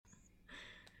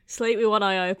Sleep with one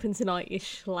eye open tonight, you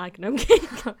schlag. No, I'm kidding.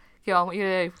 Go on, what you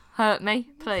do? Hurt me,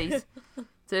 please.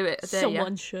 Do it. I dare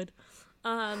Someone ya. should.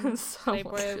 Someone Sleep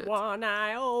with should. one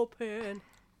eye open.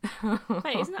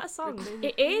 Wait, isn't that a song?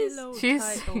 It is. She's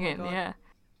Tight. singing, Oh my God. yeah.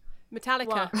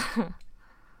 Metallica. What?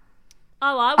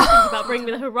 Oh, I was thinking about Bring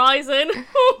Me the Horizon.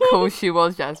 Of course she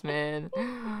was, Jasmine.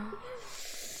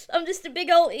 I'm just a big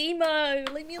old emo.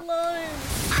 Leave me alone.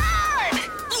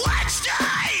 Let's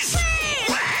dice!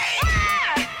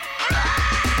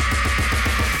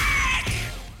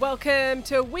 Welcome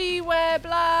to We Wear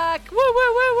Black. Woo,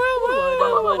 woo, woo, woo,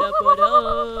 woo. What up, what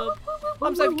up?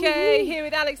 I'm Sophie K, here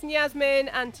with Alex and Yasmin,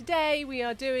 and today we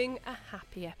are doing a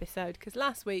happy episode because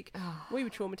last week we were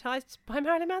traumatised by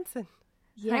Marilyn Manson.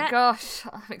 Yeah. Thank gosh.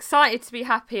 I'm excited to be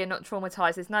happy and not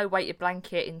traumatised. There's no weighted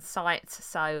blanket in sight,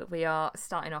 so we are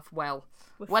starting off well.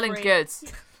 We're well and free. good.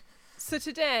 So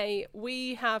today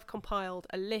we have compiled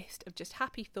a list of just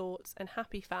happy thoughts and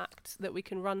happy facts that we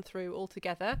can run through all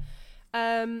together.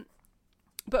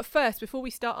 But first, before we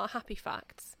start our happy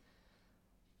facts,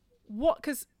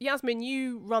 because Yasmin,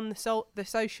 you run the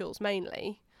socials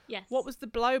mainly. Yes. What was the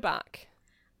blowback?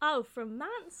 Oh, from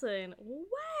Manson.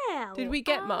 Well. Did we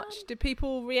get much? Did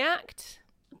people react?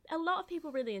 A lot of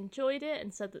people really enjoyed it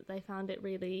and said that they found it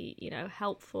really,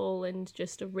 helpful and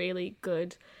just a really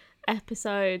good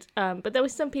episode. But there were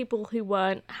some people who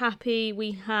weren't happy.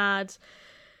 We had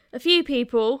a few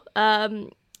people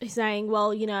saying,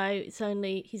 well, he's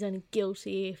only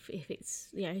guilty if it's,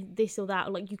 this or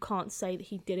that. Like, you can't say that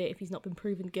he did it if he's not been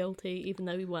proven guilty, even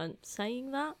though we weren't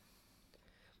saying that.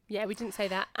 Yeah, we didn't say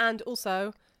that. And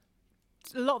also,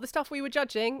 a lot of the stuff we were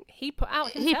judging, he put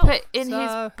out He himself. put in his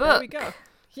There we book. go.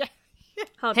 Yeah.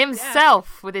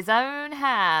 Himself with his own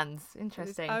hands. With his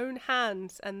Interesting. own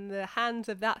hands and the hands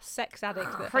of that sex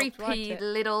addict that helped write Creepy it.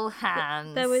 little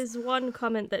hands. There was one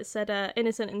comment that said,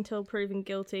 innocent until proven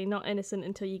guilty, not innocent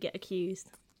until you get accused.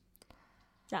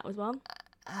 That was one.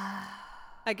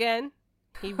 Again,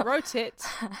 he wrote it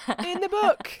in the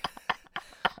book.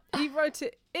 He wrote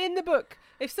it in the book.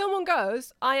 If someone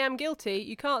goes, I am guilty,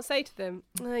 you can't say to them,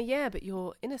 yeah, but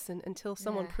you're innocent until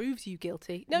someone proves you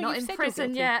guilty. No, not you've in said you're prison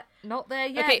guilty. yet. Not there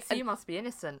yet. Okay, so and- you must be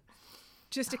innocent.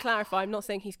 Just to clarify, I'm not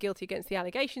saying he's guilty against the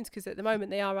allegations because at the moment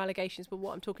they are allegations, but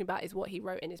what I'm talking about is what he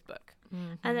wrote in his book.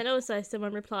 And then also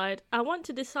someone replied, I want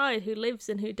to decide who lives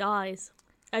and who dies,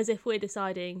 as if we're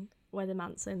deciding whether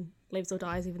Manson lives or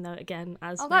dies, even though, again,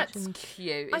 as Oh, that's mentioned,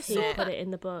 cute. I isn't he saw it? put it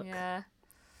in the book. Yeah.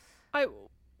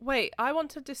 I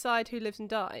want to decide who lives and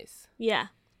dies. Yeah.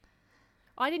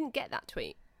 I didn't get that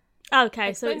tweet. Okay,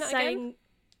 Explain so it's that again. saying...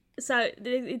 So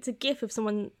it's a GIF of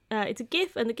someone... it's a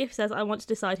GIF, and the GIF says, I want to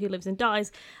decide who lives and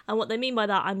dies. And what they mean by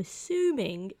that, I'm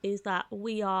assuming, is that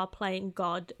we are playing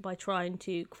God by trying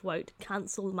to, quote,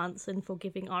 cancel Manson for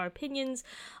giving our opinions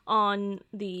on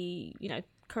the,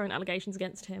 current allegations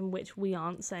against him, which we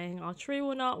aren't saying are true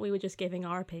or not. We were just giving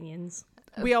our opinions.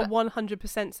 We are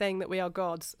 100% saying that we are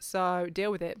gods, so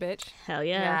deal with it, bitch. Hell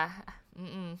yeah. Yeah.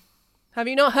 Mm-mm. Have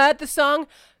you not heard the song?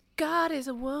 God is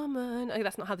a woman. Oh,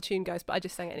 that's not how the tune goes, but I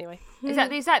just sang it anyway. Is that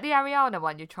the Ariana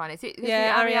one you're trying? Is it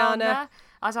Yeah, Ariana.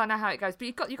 I don't know how it goes, but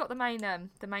you got the main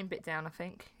bit down, I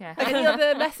think. Yeah. Any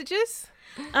other messages?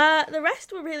 The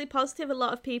rest were really positive. A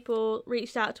lot of people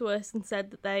reached out to us and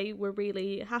said that they were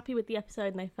really happy with the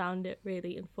episode and they found it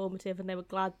really informative, and they were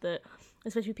glad that,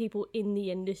 especially people in the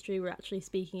industry, were actually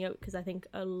speaking up, because I think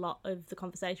a lot of the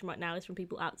conversation right now is from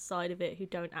people outside of it who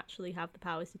don't actually have the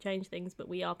powers to change things, but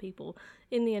we are people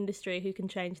in the industry who can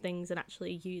change things and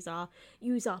actually use our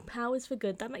powers for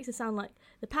good. That makes it sound like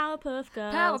the Powerpuff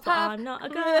Girls, but I'm not a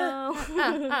girl.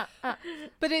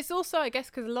 But it's also, I guess,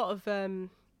 because a lot of,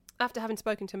 after having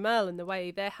spoken to Merlin, the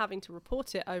way they're having to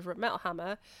report it over at Metal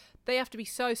Hammer, they have to be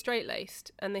so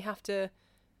straight-laced and they have to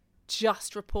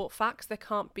just report facts. There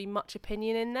can't be much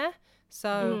opinion in there.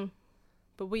 So,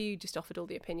 but we just offered all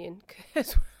the opinion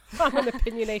because I'm an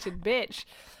opinionated bitch.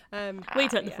 We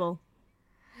took the yeah. fall.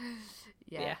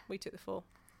 Yeah, we took the fall.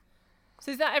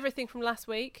 So is that everything from last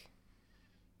week?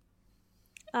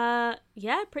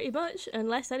 Yeah, pretty much.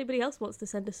 Unless anybody else wants to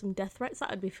send us some death threats, that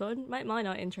would be fun. Make mine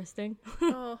not interesting.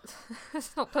 Oh,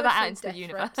 Let's not put that out into the death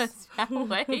universe, threats. shall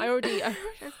we? I already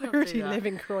do live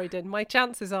in Croydon. My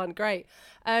chances aren't great.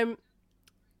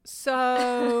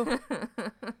 So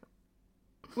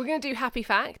we're going to do happy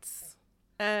facts,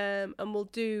 and we'll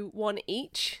do one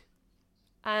each.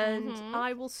 And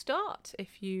I will start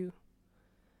if you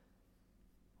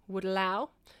would allow.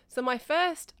 So my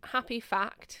first happy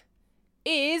fact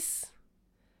is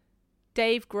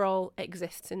Dave Grohl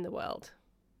exists in the world.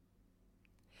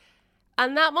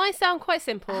 And that might sound quite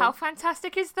simple. How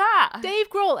fantastic is that? Dave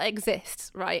Grohl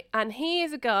exists, right? And he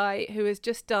is a guy who has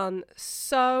just done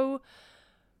so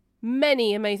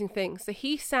many amazing things. So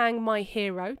he sang My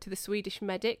Hero to the Swedish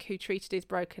medic who treated his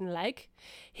broken leg.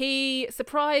 He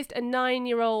surprised a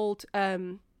 9-year-old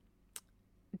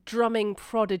drumming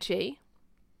prodigy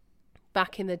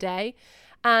back in the day.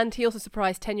 And he also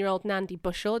surprised 10-year-old Nandi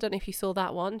Bushell. I don't know if you saw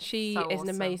that one. She So is an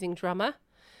awesome. amazing drummer.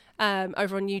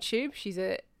 Over on YouTube. She's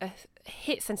a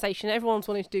hit sensation. Everyone's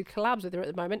wanting to do collabs with her at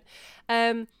the moment.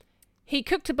 He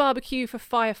cooked a barbecue for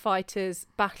firefighters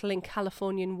battling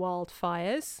Californian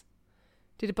wildfires.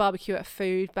 Did a barbecue at a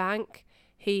food bank.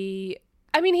 He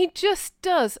just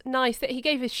does nice that he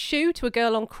gave his shoe to a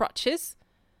girl on crutches.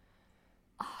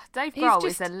 Dave He's Grohl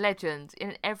just- is a legend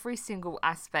in every single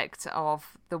aspect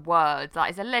of the word.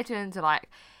 Like, he's a legend, like,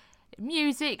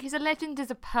 music. He's a legend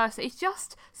as a person. He's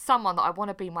just someone that I want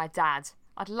to be my dad.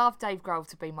 I'd love Dave Grohl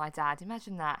to be my dad.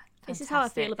 Imagine that. This is how I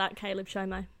Fantastic. feel about Caleb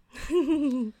Shomo.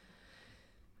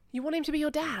 You want him to be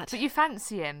your dad? But you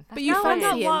fancy him. But you No,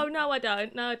 fancy him? no, I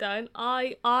don't. No, I don't.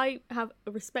 I have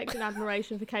a respect and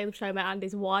admiration for Caleb Shomo and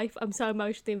his wife. I'm so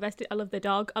emotionally invested. I love their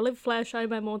dog. I love Flair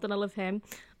Shomo more than I love him.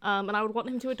 And I would want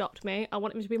him to adopt me. I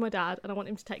want him to be my dad, and I want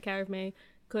him to take care of me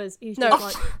because he's No.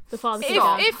 just like the father figure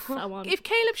If that I want. if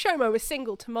Caleb Shomo was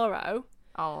single tomorrow,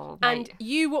 Oh, and mate.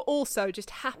 you were also just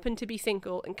happened to be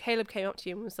single, and Caleb came up to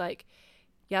you and was like,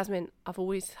 Yasmin, I've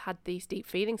always had these deep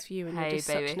feelings for you, and Hey, you're just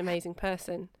baby. such an amazing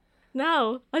person.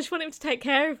 No, I just want him to take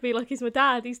care of me like he's my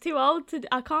dad. He's too old to.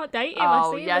 I can't date him.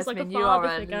 Oh, I see him as like a Yasmin, you father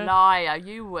are a figure. liar.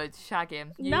 You would shag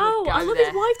him. You No, would go I love there.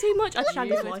 his wife too much. I'd shag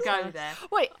You his would wife. go first. there.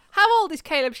 Wait, how old is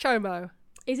Caleb Shomo?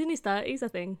 He's in his 30s, I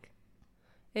think.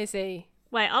 Is he?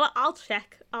 Wait, I'll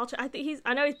check. I think he's.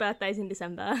 I know his birthday's in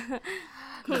December.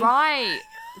 Right.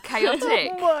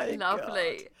 Chaotic. Oh my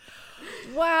Lovely.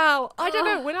 Wow. I don't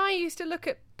know. When I used to look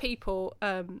at people,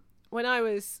 when I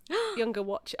was younger,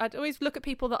 I'd always look at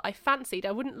people that I fancied.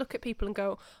 I wouldn't look at people and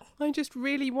go, I just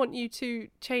really want you to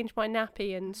change my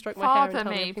nappy and stroke my hair and Father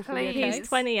tell me me, everything's gonna be please. okay. He's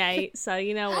 28, so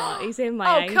you know what? He's in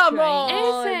my Oh, age come range.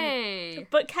 on. Is he?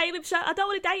 But Caleb, I don't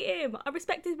want to date him. I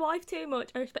respect his wife too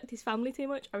much. I respect his family too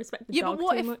much. I respect the Yeah, dog but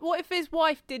what too if much. what if his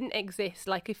wife didn't exist?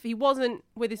 Like, if he wasn't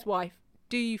with his wife,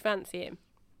 do you fancy him?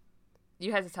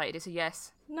 You hesitated. It's a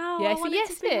yes. No, Yeah, I it's a want yes,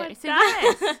 it to be isn't my it? It's a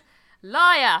dad. yes.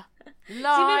 Liar. It's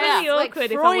Liar. really like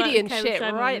awkward if I work Freudian with Caleb shit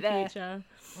Shomo right in the there. future.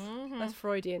 That's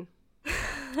Freudian.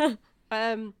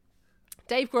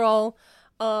 Dave Grohl.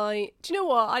 Do you know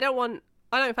what? I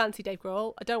don't fancy Dave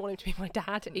Grohl. I don't want him to be my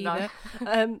dad either.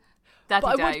 Daddy But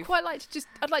I would Dave. quite like to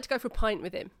I'd like to go for a pint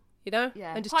with him, you know,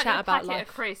 Yeah. and just Pint chat and a about packet life.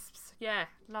 of crisps. Yeah.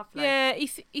 Lovely. Yeah,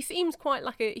 he seems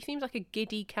like a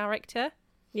giddy character.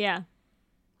 Yeah.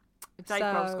 Dave So-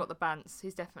 Grohl's got the bants.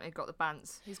 He's definitely got the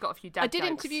bants. He's got a few dad I did jokes,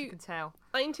 interview- you can tell.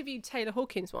 I interviewed Taylor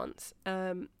Hawkins once,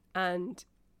 and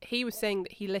he was saying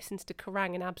that he listens to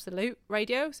Kerrang and Absolute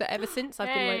Radio. So ever since, I've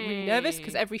been like really nervous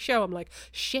because Hey. every show I'm like,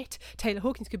 shit, Taylor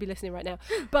Hawkins could be listening right now.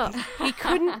 But he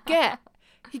couldn't get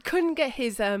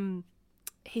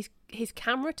his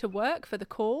camera to work for the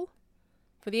call,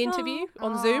 for the interview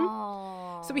on Zoom.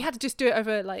 Oh. So we had to just do it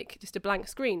over like just a blank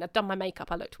screen. I'd done my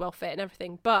makeup, I looked well fit and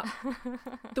everything. But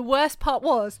the worst part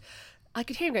was I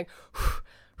could hear him going,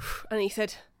 and he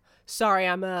said, sorry,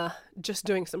 I'm just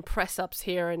doing some press ups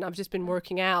here and I've just been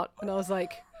working out. And I was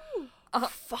like,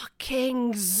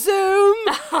 fucking Zoom!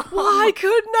 Why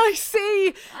couldn't I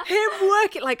see him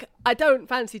working? Like, I don't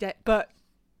fancy that, but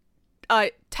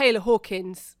Taylor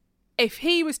Hawkins, if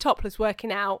he was topless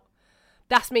working out,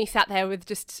 that's me sat there with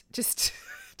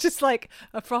just like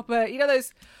a proper, you know,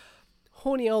 those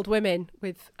horny old women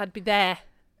with, I'd be there.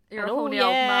 You're And, a oh, horny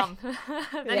yeah. old mum.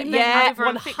 Then Yeah, you yeah, bent over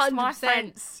and fixed my 100%.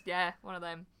 fence. Yeah, one of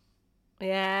them.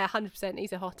 Yeah, 100%.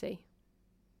 He's a hottie.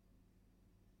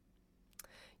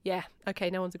 Yeah. Okay,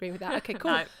 no one's agreeing with that. Okay,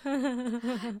 cool.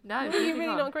 No. Are you moving really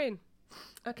on. not agreeing?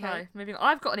 Okay. No, moving on.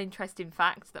 I've got an interesting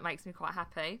fact that makes me quite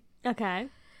happy. Okay.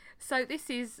 So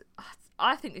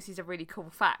I think this is a really cool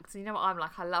fact. You know what I'm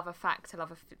like? I love a fact. I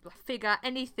love a figure,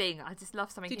 anything. I just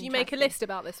love something. Did you make a interesting. list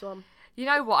about this one? You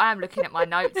know what? I am looking at my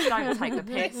notes. Don't take the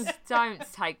piss. Don't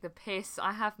take the piss.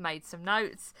 I have made some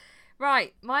notes.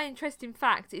 Right, my interesting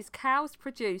fact is cows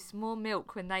produce more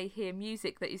milk when they hear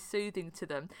music that is soothing to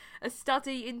them. A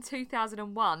study in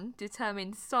 2001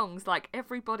 determined songs like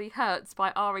Everybody Hurts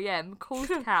by R.E.M.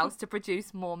 caused cows to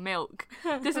produce more milk.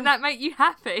 Doesn't that make you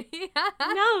happy?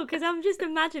 No, because I'm just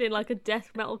imagining like a death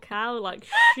metal cow like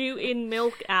shooting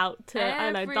milk out to,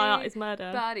 I don't know, die out his murder.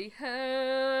 Everybody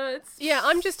hurts. Yeah,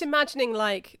 I'm just imagining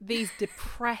like these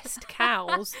depressed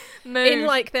cows Moo, in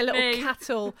like their little moo.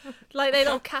 cattle, like their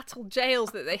little cattle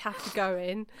jails that they have to go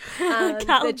in, and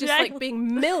Cattle they're just jail. like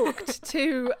being milked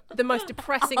to the most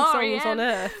depressing songs on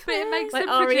earth. But it makes Like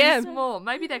them produce R.E.M.. more.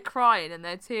 Maybe they're crying and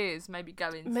their tears maybe go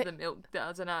into Ma- the milk.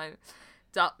 I don't know.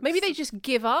 Ducks. Maybe they just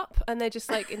give up, and they're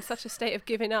just like in such a state of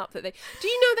giving up that they. Do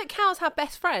you know that cows have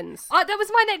best friends? Oh, that was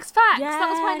my next fact. That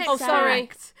was my Yes. next Oh, sorry.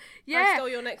 fact. Yeah. I stole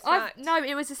your next fact. No,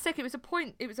 it was a second. It was a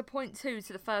point. It was a point two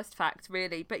to the first fact,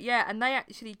 really. But yeah, and they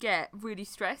actually get really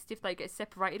stressed if they get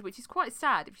separated, which is quite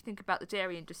sad if you think about the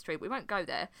dairy industry. We won't go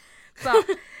there, but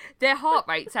their heart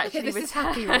rates actually this is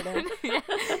happy right now. Yeah.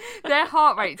 Their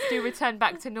heart rates do return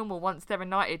back to normal once they're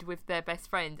reunited with their best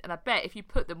friend. And I bet if you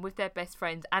put them with their best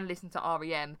friend and listen to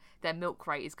REM, their milk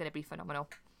rate is going to be phenomenal.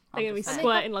 They're going to be I'm just saying.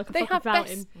 squirting like a They fucking have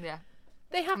fountain. best- Yeah.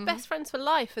 They have best friends for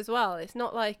life as well. It's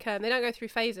not like they don't go through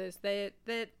phases. They're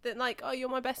like, oh, you're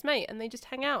my best mate, and they just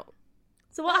hang out.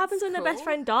 So what happens when their best cool.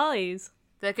 friend dies?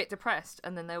 They get depressed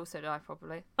and then they also die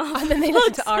probably. And then they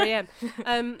listen to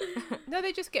REM. No,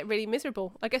 they just get really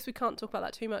miserable. I guess we can't talk about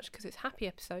that too much because it's a happy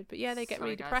episode. But yeah, they get Sorry,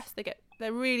 really guys. depressed.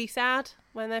 They're really sad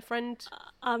when their friend.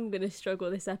 I'm going to struggle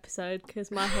this episode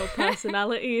because my whole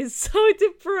personality is so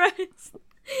depressed.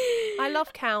 I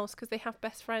love cows because they have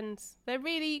best friends. They're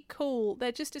really cool.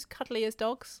 They're just as cuddly as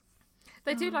dogs.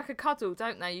 They do like a cuddle,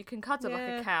 don't they? You can cuddle like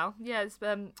Yeah. a cow. Yeah,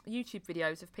 there's YouTube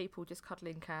videos of people just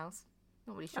cuddling cows.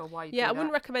 Not really sure why you Yeah, I do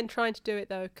wouldn't that. recommend trying to do it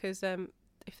though because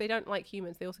if they don't like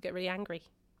humans, they also get really angry.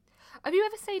 Have you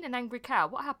ever seen an angry cow?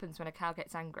 What happens when a cow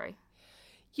gets angry?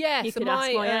 Yeah, You so could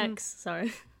ask my ex.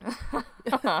 Sorry.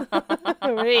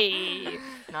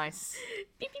 Nice.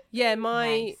 Yeah, my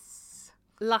Nice.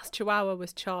 last Chihuahua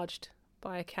was charged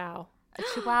by a cow. A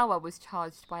chihuahua was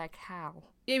charged by a cow.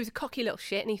 Yeah, he was a cocky little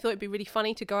shit, and he thought it'd be really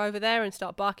funny to go over there and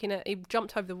start barking at. He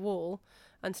jumped over the wall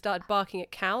and started barking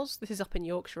at cows. This is up in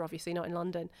Yorkshire, obviously, not in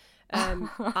London. And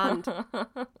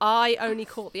I only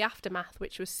caught the aftermath,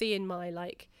 which was seeing my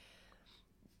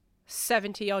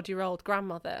 70-odd-year-old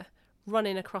grandmother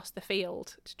running across the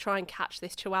field to try and catch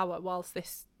this Chihuahua whilst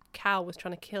this cow was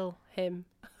trying to kill him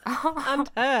and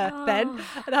her. Then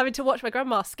and having to watch my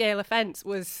grandma scale a fence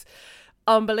was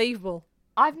unbelievable.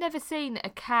 I've never seen a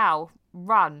cow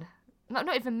run.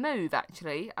 Not even move,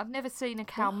 actually. I've never seen a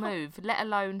cow move, let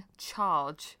alone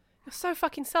charge. You're so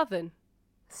fucking southern.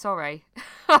 Sorry.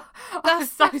 I'm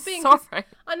so that's being- sorry.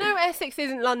 I know Essex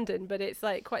isn't London, but it's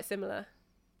quite similar.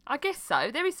 I guess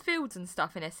so. There is fields and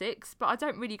stuff in Essex, but I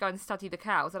don't really go and study the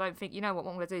cows. I don't think, you know what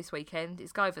I'm going to do this weekend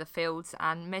is go over the fields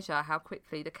and measure how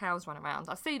quickly the cows run around.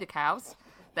 I see the cows.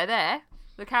 They're there.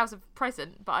 The cows are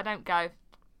present, but I don't go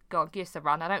on, give us a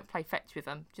run. I don't play fetch with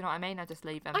them. Do you know what I mean? I just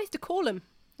leave them. I used to call them,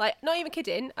 not even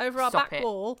kidding, over our Stop back it.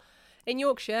 wall in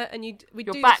Yorkshire, and we'd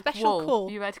Your do a back special wall,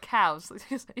 call. you had cows.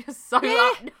 You're so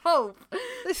Yeah. up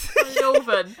north. So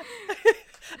northern.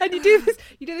 And you do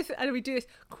this, and we do this,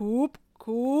 coop,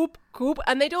 coop, coop,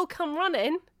 and they'd all come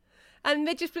running, and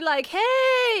they'd just be like,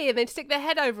 hey, and they'd stick their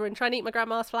head over and try and eat my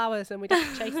grandma's flowers, and we'd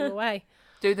have to chase them away.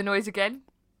 Do the noise again.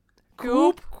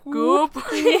 Coop, Goop.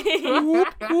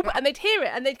 coop, coop, and they'd hear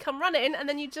it, and they'd come running, and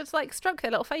then you just stroke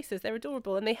their little faces. They're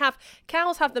adorable, and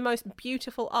cows have the most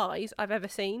beautiful eyes I've ever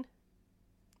seen.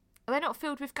 Are they not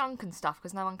filled with gunk and stuff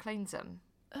because no one cleans them?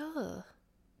 Ugh.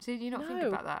 So you not think No.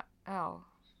 about that? Oh.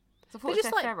 So I thought They're it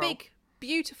just was feral. big,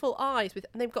 beautiful eyes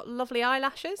and they've got lovely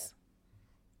eyelashes.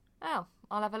 Oh,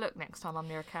 I'll have a look next time I'm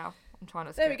near a cow. I'm trying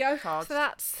not to There we get go. charged. So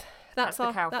that's the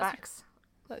our cow that's, facts.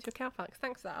 That's your cow facts.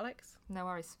 Thanks for that, Alex. No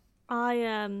worries.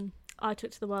 I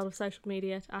took to the world of social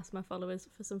media to ask my followers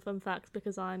for some fun facts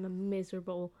because I'm a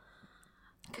miserable.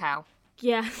 Cow.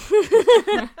 Yeah.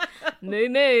 Moo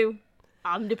moo.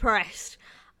 I'm depressed.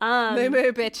 Moo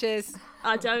moo, bitches.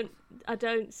 I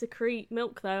don't secrete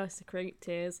milk though. I secrete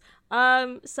tears.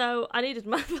 So I needed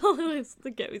my followers to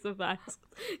get me some facts.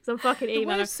 Some fucking The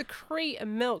email. words secrete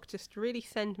and milk just really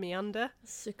send me under.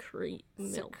 Secrete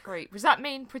milk. Secrete. Does that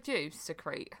mean produce?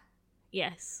 Secrete.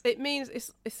 Yes. It means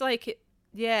it's like it.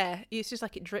 Yeah, it's just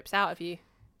like it drips out of you.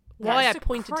 Why I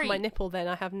pointed to my secrete. nipple then,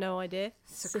 I have no idea.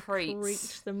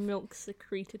 Secrete. The milk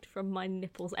secreted from my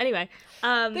nipples. Anyway,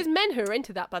 There's men who are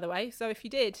into that, by the way. So if you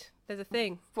did, there's a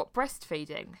thing. What,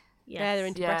 breastfeeding? yes. Yeah, they're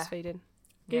into Yeah. breastfeeding.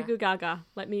 Yeah. Goo goo gaga.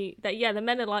 The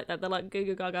men are like that. They're like goo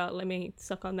goo gaga. Let me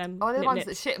suck on them. Oh, they're the nip, ones nip.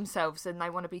 that shit themselves and they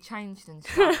want to be changed and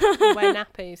stuff. Wear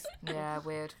nappies. Yeah,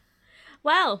 weird.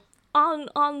 Well,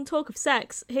 on talk of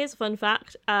sex, here's a fun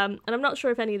fact. And I'm not sure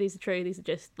if any of these are true. These are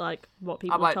just like what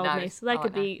people have won't told know. me. So they I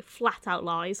could won't know. be flat out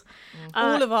lies.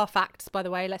 All of our facts, by the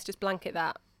way, let's just blanket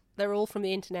that. They're all from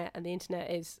the internet, and the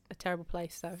internet is a terrible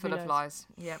place. So Full who of knows? lies.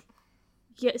 Yep.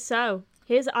 Yeah. So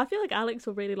I feel like Alex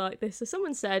will really like this. So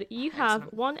someone said you have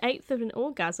Excellent. 1/8 of an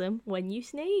orgasm when you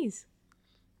sneeze.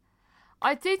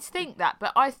 I did think that,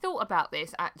 but I thought about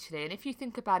this actually, and if you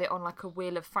think about it on like a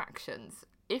wheel of fractions,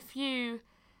 if you...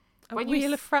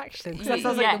 Wheel of Fractions. That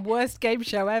sounds yeah. like the worst game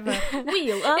show ever.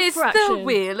 Wheel of It's fractions. the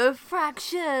wheel of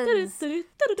fractions.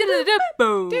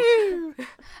 Boom.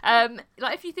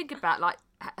 Like if you think about like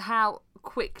how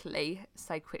quickly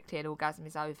an orgasm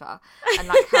is over, and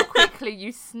like how quickly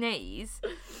you sneeze.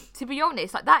 To be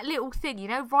honest, like that little thing, you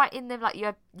know, right in the like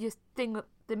your thing,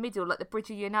 the middle, like the bridge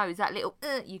of your nose, that little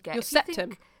you get. Your If you think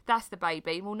septum. that's the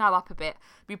baby. We'll know up a bit.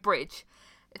 Your bridge.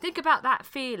 Think about that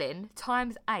feeling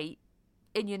times 8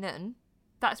 in your nun.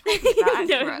 That's probably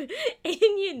about accurate. In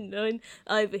your nun.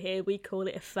 Over here, we call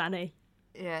it a fanny.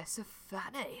 Yeah, it's a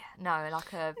fanny. No,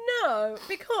 like a... No,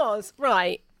 because,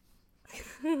 right,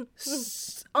 I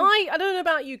don't know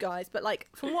about you guys, but like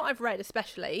from what I've read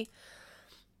especially,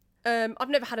 I've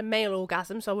never had a male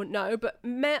orgasm, so I wouldn't know, but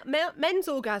men's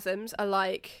orgasms are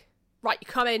like, right, you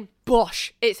come in,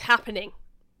 bosh, it's happening,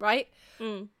 right?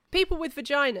 People with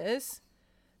vaginas,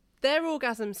 their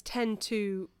orgasms tend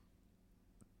to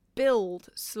build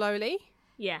slowly.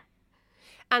 Yeah.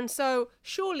 And so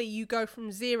surely you go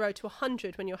from 0 to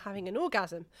 100 when you're having an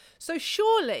orgasm. So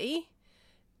surely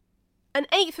an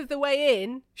eighth of the way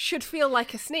in should feel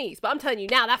like a sneeze. But I'm telling you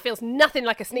now, that feels nothing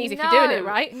like a sneeze if you're doing it,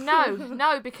 right?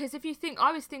 No, because if you think,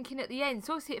 I was thinking at the end,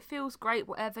 so obviously it feels great,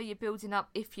 whatever you're building up,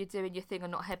 if you're doing your thing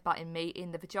and not headbutting me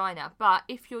in the vagina. But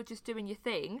if you're just doing your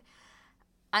thing,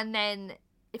 and then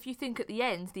if you think at the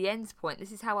end point,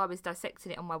 this is how I was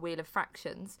dissecting it on my wheel of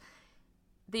fractions,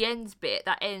 the ends bit,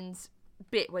 that ends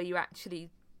bit where you actually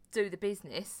do the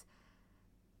business,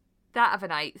 that of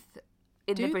an eighth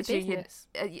in Do the the Brazilian business?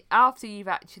 after you've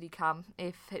actually come,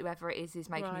 if whoever it is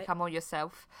making you Right. come, or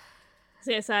yourself.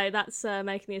 So that's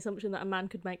making the assumption that a man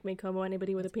could make me come, or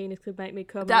anybody with a penis could make me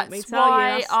come. That's let me tell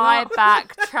why you, I that's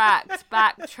backtracked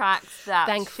that.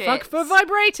 Thank shit. fuck for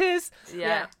vibrators.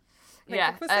 Yeah. Thank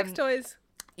Yeah. fuck for sex toys.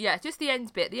 Yeah, just the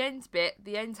ends bit. The ends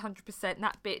 100%,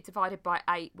 that bit divided by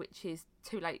 8, which is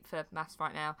too late for maths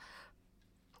right now.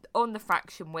 On the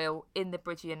fraction wheel, in the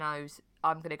bridge of your nose,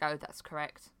 I'm going to go, that's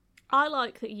correct. I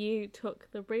like that you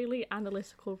took the really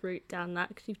analytical route down that,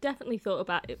 because you've definitely thought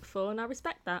about it before, and I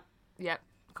respect that. Yep,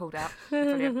 called out.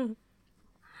 Brilliant.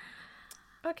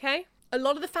 Okay. A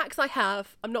lot of the facts I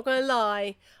have, I'm not going to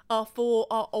lie, are for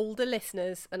our older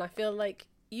listeners, and I feel like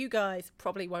you guys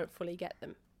probably won't fully get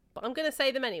them. But I'm going to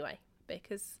say them anyway,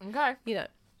 because, Okay. you know.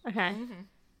 Okay.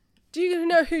 Do you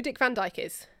know who Dick Van Dyke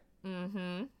is?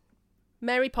 Mm-hmm.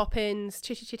 Mary Poppins,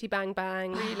 Chitty Chitty Bang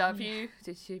Bang. We love you.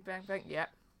 Did she bang bang? Yep.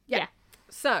 Yeah.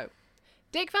 So,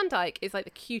 Dick Van Dyke is like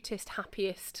the cutest,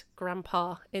 happiest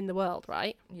grandpa in the world,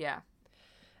 right? Yeah.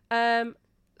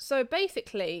 So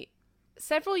basically,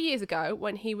 several years ago,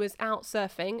 when he was out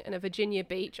surfing in a Virginia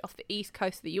beach off the east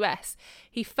coast of the US,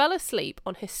 he fell asleep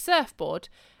on his surfboard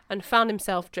and found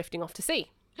himself drifting off to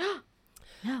sea.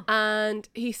 No. And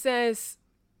he says,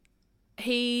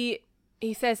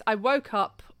 I woke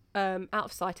up out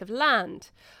of sight of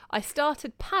land. I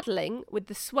started paddling with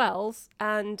the swells,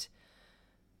 and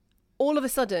all of a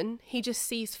sudden, he just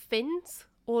sees fins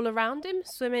all around him,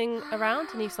 swimming around,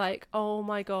 and he's like, oh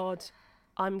my God,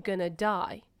 I'm gonna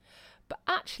die. But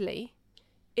actually,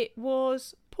 it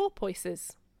was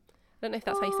porpoises. I don't know if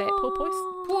that's how you say it, porpoise.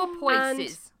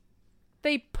 Porpoises.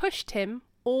 They pushed him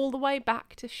all the way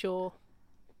back to shore.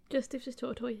 Justice is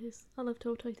tortoises. I love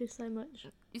tortoises so much.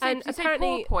 You say, And you say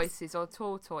apparently- porpoises or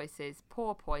tortoises?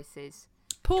 Porpoises.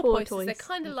 Porpoises, Tortoise. they're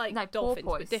kind of like No, dolphins,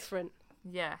 porpoise. but different.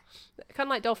 Yeah. Kind of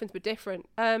like dolphins, but different.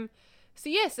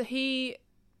 So he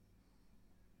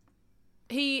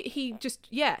just,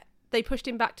 they pushed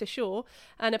him back to shore,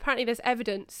 and apparently there's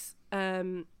evidence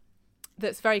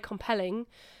that's very compelling,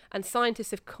 and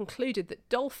scientists have concluded that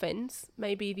dolphins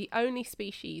may be the only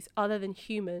species other than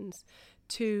humans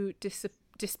to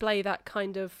display that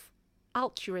kind of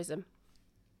altruism.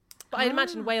 But I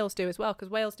imagine whales do as well, because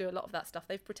whales do a lot of that stuff.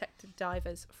 They've protected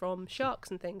divers from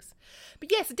sharks and things. But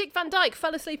yes, Dick Van Dyke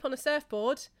fell asleep on a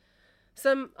surfboard.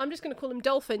 I'm just going to call them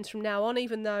dolphins from now on,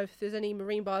 even though if there's any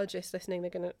marine biologists listening, they're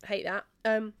going to hate that.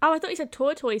 Oh, I thought you said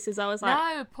tortoises. I was like, No,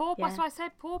 yeah. that's why I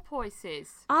said porpoises.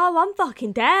 oh, I'm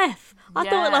fucking deaf. I Yeah.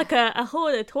 thought like a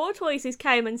horde of tortoises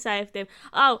came and saved him.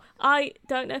 Oh, I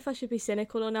don't know if I should be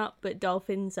cynical or not, but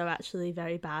dolphins are actually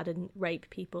very bad and rape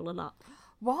people a lot.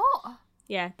 What?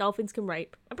 Yeah, dolphins can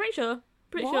rape. I'm pretty sure.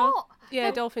 Pretty What? sure.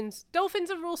 Yeah, dolphins.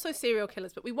 Dolphins are also serial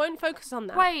killers, but we won't focus on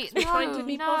that. Wait, 'cause we're no, trying to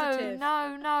be positive.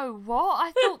 no. What?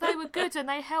 I thought they were good and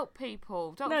they help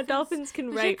people. No, dolphins can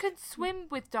 'cause rape. You can swim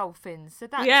with dolphins, so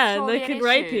that's Yeah, and surely they an can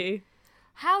rape issue. you.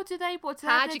 How do they? What do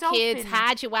they have Hide their your kids, dolphins?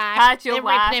 hide your wife. Hide your they're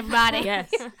wife. raping everybody.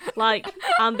 Yes. Like,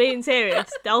 I'm being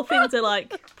serious. Dolphins are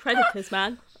like predators,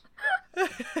 man.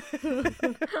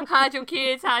 Hide your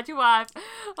kids, hide your wife.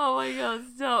 Oh my god,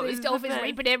 stop. These It's the dolphins best.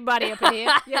 raping everybody up in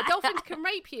here. Yeah, dolphins can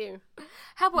rape you.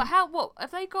 What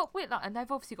have they got? And they've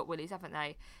obviously got willies, haven't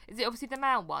they? Is it obviously the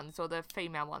male ones or the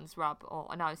female ones rub? Or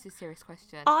no, it's a serious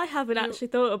question. I haven't actually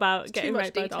thought about getting much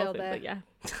raped by a detail dolphin, there. but yeah.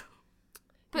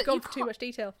 But You've gone you for too can't- much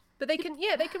detail. But they can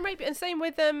rape you. And same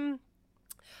with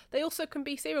they also can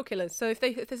be serial killers. So if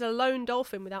there's a lone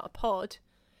dolphin without a pod,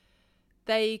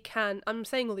 they can. I'm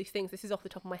saying all these things. This is off the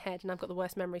top of my head, and I've got the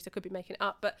worst memory, so I could be making it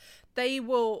up. But they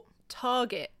will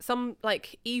target some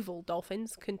like evil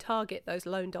dolphins can target those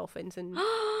lone dolphins and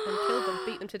kill them,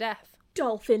 beat them to death.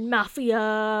 Dolphin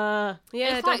mafia.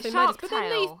 Yeah, it's like dolphin Shark murders. But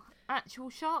then Tale. Actual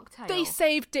Shark Tale. they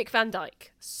saved Dick Van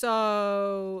Dyke,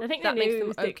 so I think that they makes knew them it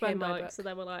was Dick okay Van in my Dyke, book. so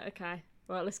they were like, okay,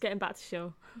 right, let's get him back to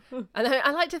shore. And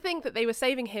I like to think that they were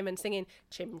saving him and singing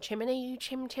 "Chim Chimney,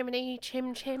 Chim Chimney,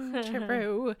 Chim Chim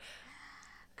Chiroo."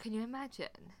 Can you imagine?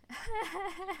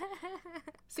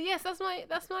 So yes, that's my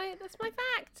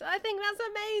fact. I think that's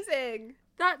amazing.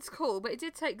 That's cool, but it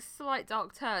did take a slight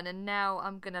dark turn, and now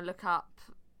I'm gonna look up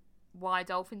why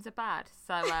dolphins are bad.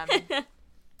 So I've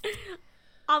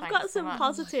Thanks got so some much.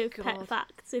 positive Oh, pet God.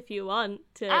 facts if you want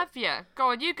to. have you?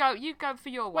 Go on, you go for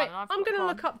your one. Wait, and I've I'm got gonna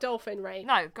one. look up dolphin rape.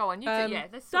 No, go on. You do. Yeah,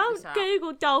 let's sort Don't this out.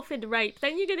 Google dolphin rape,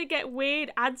 then you're gonna get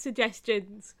weird ad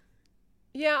suggestions.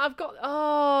 Yeah, I've got.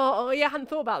 Oh yeah, I hadn't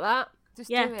thought about that. Just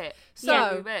Yeah. do it.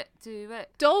 So- do it.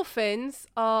 Dolphins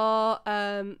are.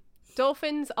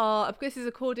 This is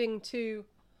according to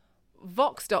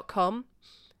Vox.com.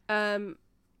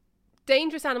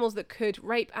 Dangerous animals that could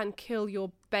rape and kill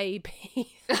your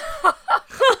baby.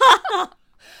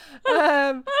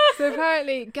 So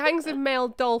apparently, gangs of male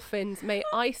dolphins may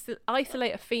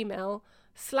isolate a female,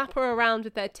 slap her around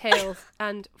with their tails,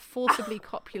 and forcibly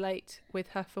copulate with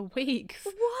her for weeks.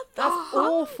 What the That's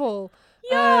awful.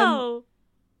 Yo!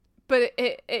 But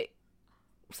it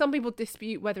some people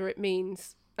dispute whether it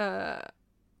means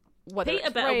whether Peter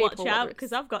it's better rape watch or out whether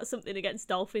because it's... I've got something against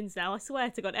dolphins now. I swear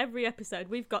to God, every episode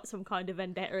we've got some kind of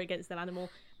vendetta against an animal.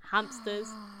 Hamsters,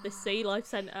 the Sea Life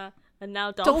Centre, and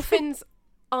now dolphins. Dolphins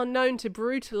are known to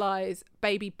brutalise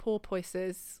baby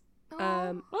porpoises.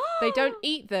 They don't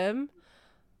eat them.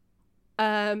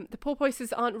 The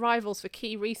porpoises aren't rivals for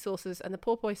key resources, and the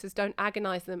porpoises don't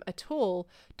agonise them at all.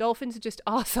 Dolphins are just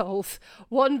arseholes.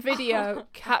 One video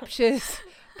captured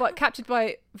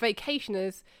by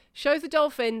vacationers shows the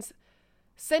dolphins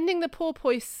sending the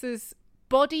porpoise's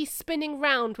body spinning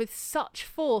round with such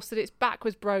force that its back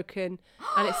was broken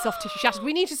and its soft tissue shattered.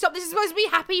 We need to stop. This is supposed to be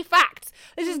happy facts.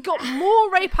 This has got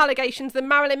more rape allegations than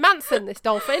Marilyn Manson, this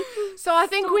dolphin. So I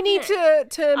think we need to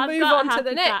I've move got a on to happy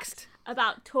the fact next.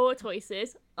 about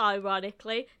tortoises,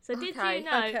 ironically. So did Okay, you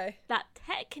know okay. that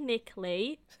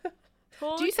technically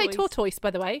Do you say tortoise,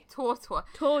 by the way? Tortoise.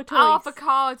 Tortoise.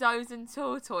 Avocados and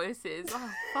tortoises.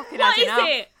 Oh, fucking What adding is up.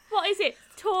 it? What is it?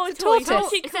 Tortoise. tortoise.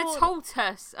 What's it It's a called?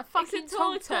 tortoise. A fucking It's a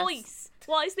tortoise. tortoise.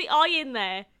 What is the eye in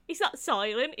there? It's not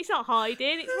silent. It's not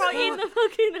hiding. It's right in the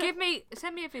fucking.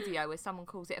 Send me a video where someone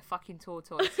calls it a fucking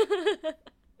tortoise.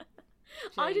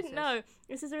 I didn't Jesus. know.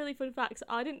 This is a really fun fact.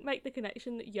 I didn't make the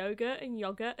connection that yogurt and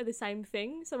yogurt are the same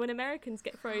thing. So when Americans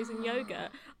get frozen yogurt,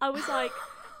 I was like,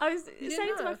 I was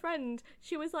saying to my know. friend,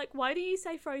 she was like, why do you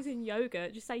say frozen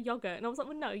yogurt? Just say yogurt. And I was like,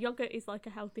 well, no, yogurt is like a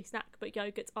healthy snack, but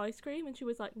yogurt's ice cream. And she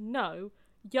was like, no,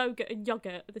 yogurt and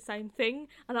yogurt are the same thing.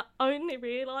 And I only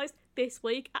realised this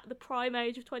week at the prime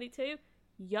age of 22,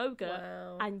 yogurt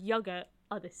Wow. and yogurt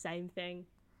are the same thing.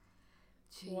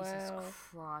 Jesus Wow.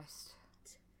 Christ.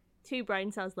 2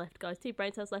 brain cells left, guys. 2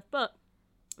 brain cells left. But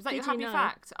Was that Did your you happy know-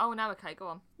 fact? Oh, no, okay, go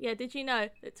on. yeah, did you know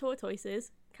that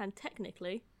tortoises can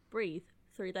technically breathe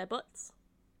through their butts?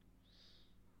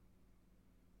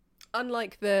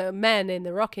 Unlike the men in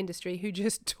the rock industry who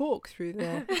just talk through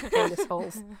their anus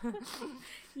holes.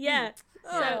 Yeah.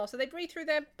 So they breathe through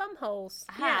their bum holes.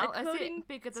 How? Is according it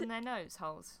bigger than their nose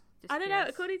holes? Just I don't know.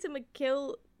 curious. According to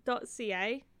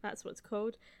McGill.ca, that's what it's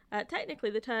called. Technically,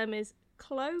 the term is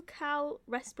cloacal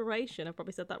respiration. I've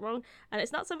probably said that wrong. And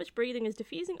it's not so much breathing as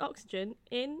diffusing oxygen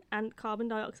in and carbon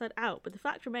dioxide out. But the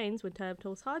fact remains, when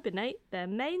turtles hibernate, their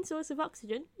main source of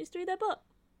oxygen is through their butt.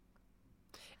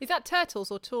 Is that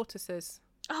turtles or tortoises?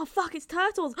 Oh, fuck, it's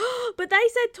turtles. But they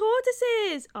said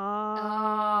tortoises. Oh.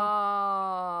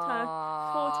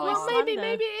 tortoise. Well, maybe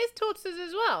slander. it is tortoises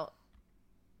as well.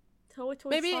 Tortoise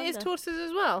Maybe it is slander. tortoises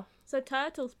as well. So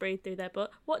turtles breathe through their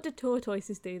butt. What do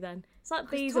tortoises do then? It's like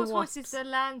bees Because and wasps. tortoises are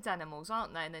land animals,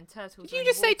 aren't they? And then turtles. Did are you in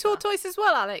just the say water. tortoise as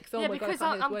well, Alex? Oh Yeah, my God, I because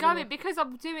can't hear this I'm word going anymore. because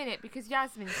I'm doing it because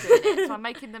Yasmin's doing it, so I'm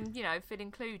making them, feel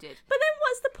included. But then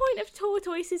what's the point of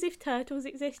tortoises if turtles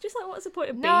exist? Just like what's the point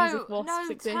of bees No, if wasps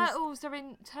exist?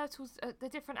 turtles. They're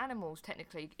different animals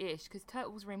technically, ish, because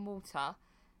turtles are in water,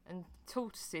 and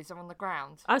tortoises are on the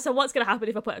ground. Oh, so what's going to happen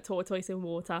if I put a tortoise in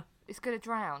water? It's gonna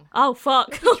drown. Oh,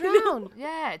 fuck. Drown.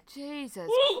 Yeah, Jesus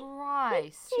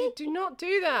Christ. Do not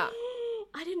do that.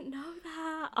 I didn't know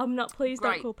that. I'm not pleased.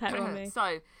 Great. Don't call Petter on me.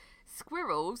 So,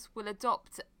 squirrels will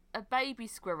adopt a baby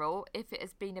squirrel if it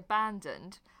has been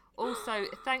abandoned. Also,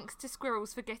 thanks to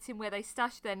squirrels forgetting where they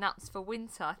stash their nuts for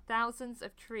winter, thousands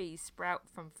of trees sprout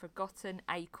from forgotten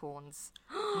acorns.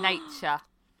 Nature.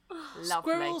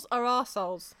 Lovely. Squirrels are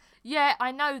arseholes. Yeah,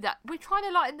 I know that. We're trying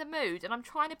to lighten the mood, and I'm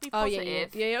trying to be Oh,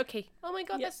 positive. yeah, okay. Oh my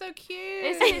God, that's so cute.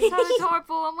 Isn't it so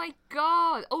adorable? Oh my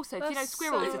god! Also, do you know That's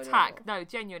squirrels so attack? adorable. No,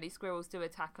 genuinely, squirrels do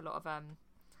attack a lot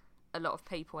of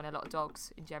people and a lot of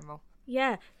dogs in general.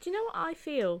 Yeah. Do you know what I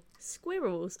feel?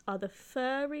 Squirrels are the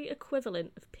furry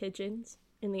equivalent of pigeons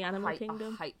in the animal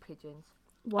kingdom. I hate pigeons.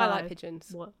 Why? I like pigeons.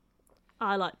 What?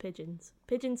 I like pigeons.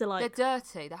 Pigeons are like. They're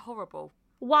dirty. They're horrible.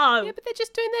 Wow. Yeah, but they're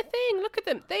just doing their thing. Look at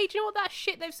them. Do you know what that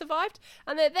shit they've survived?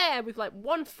 And they're there with like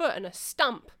 1 foot and a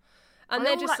stump. And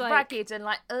they're they're all just like ragged and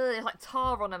like, there's like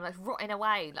tar on them, like rotting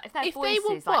away. Like if their If they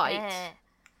were voices, like, white, eh.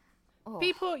 Oh.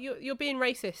 people, you're being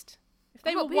racist. If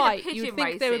they I'm were not being a white, pigeon you'd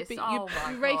think they would racist. be Oh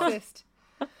you'd my be God. racist.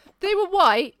 They were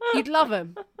white, you'd love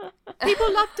them.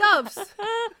 People love doves.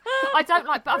 I don't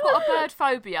like, but I've got a bird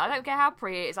phobia. I don't care how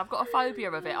pretty it is. I've got a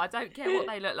phobia of it. I don't care what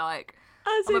they look like.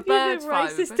 As I'm a if you've been bird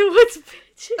racist phobe. towards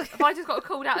pigeons. If I just got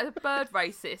called out as a bird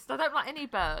racist, I don't like any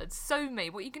birds. Sue me.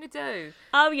 What are you going to do?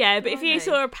 Oh yeah, but if you Blimey.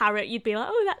 saw a parrot, you'd be like,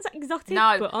 "Oh, that's exotic."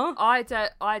 No, but, I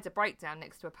had a breakdown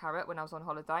next to a parrot when I was on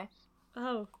holiday.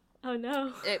 oh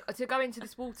no. To go into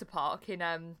this water park in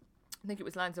I think it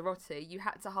was Lanzarote, you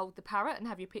had to hold the parrot and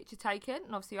have your picture taken.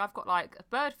 And obviously I've got like a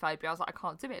bird phobia. I was like, I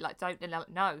can't do it. Like, don't,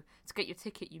 no. To get your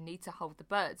ticket, you need to hold the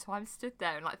bird. So I'm stood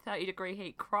there in like 30-degree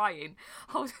heat crying,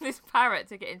 holding this parrot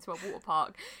to get into a water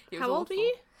park. It was How old awful. were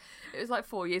you? It was like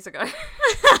 4 years ago.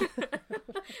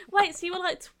 Wait, so you were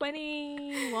like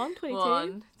 21,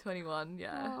 22? 21,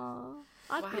 yeah. Aww.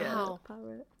 I'd be Wow. a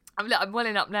parrot. I'm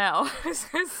welling up now. It's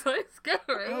so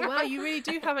scary. Oh wow, you really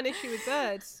do have an issue with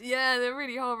birds. Yeah, they're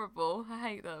really horrible. I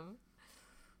hate them.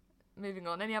 Moving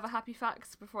on. Any other happy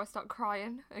facts before I start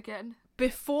crying again?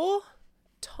 Before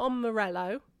Tom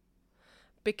Morello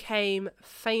became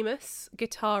famous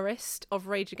guitarist of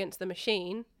Rage Against the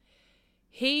Machine,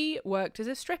 he worked as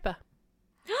a stripper.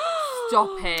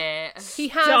 Stop it. He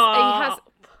has,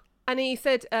 and he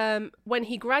said when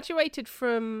he graduated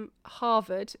from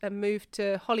Harvard and moved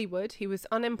to Hollywood, he was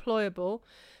unemployable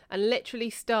and literally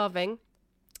starving.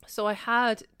 So I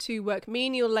had to work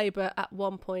menial labour at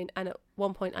one point, and at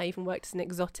one point I even worked as an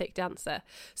exotic dancer.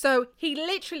 So he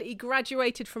literally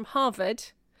graduated from Harvard.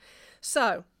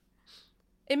 So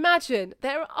imagine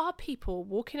there are people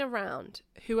walking around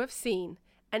who have seen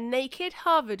a naked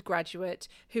Harvard graduate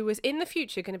who was in the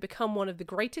future going to become one of the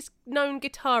greatest known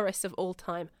guitarists of all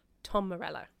time, Tom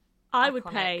Morello. I would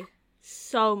Iconic. pay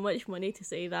so much money to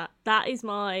see that. That's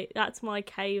my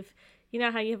cave. You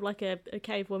know how you have like a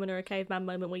cave woman or a caveman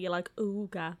moment where you're like,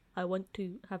 "Ooga, I want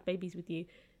to have babies with you."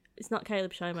 It's not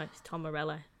Caleb Shomer, it's Tom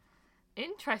Morello.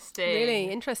 Interesting. Really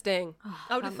interesting.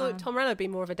 I would have that thought man. Tom Morello would be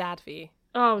more of a dad for you.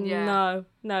 Oh Yeah.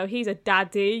 no, he's a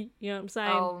daddy. You know what I'm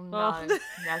saying? Oh no, Oh.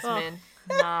 Yasmin.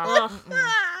 Nah.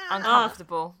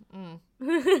 Uncomfortable.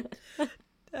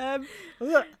 I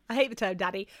hate the term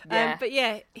daddy. Yeah. But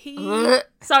yeah, he...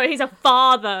 Sorry, he's a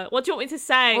father. What do you want me to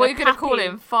say? What are Like, you going to call pappy?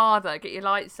 him? Father. Get your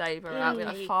lightsaber out. Be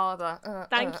like, father.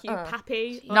 Thank you,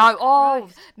 pappy. No,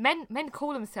 men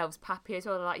call themselves pappy as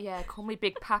well. They're like, yeah, call me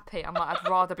Big Pappy. I'm like, I'd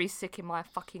rather be sick in my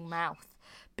fucking mouth.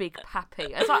 Big Pappy.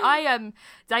 It's like I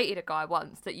dated a guy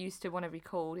once that used to want to be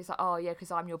called. He's like, oh yeah,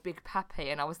 because I'm your Big Pappy,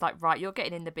 and I was like, right, you're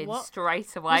getting in the bin What?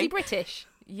 straight away. Was he British?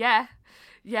 Yeah.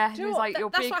 He you know was what? like, you're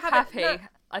That's Big what happened- Pappy. no.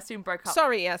 I soon broke up.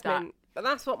 Sorry, Yasmin, that. but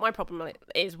that's what my problem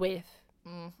is with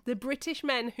the British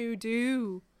men who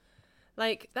do.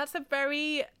 Like, that's a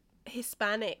very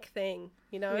Hispanic thing,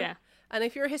 you know? Yeah. And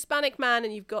if you're a Hispanic man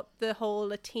and you've got the whole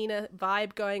Latina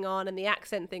vibe going on and the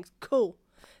accent things, cool.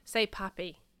 Say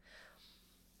pappy.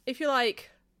 If you're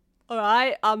like, all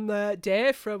right, I'm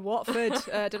Dave from Watford.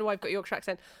 I don't know why I've got Yorkshire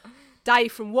accent.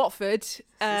 Dave from Watford.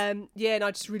 Yeah, and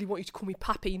I just really want you to call me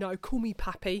pappy. No, call me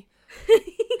pappy.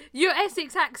 Your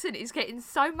Essex accent is getting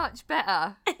so much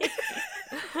better.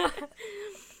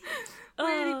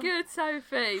 Really good. good,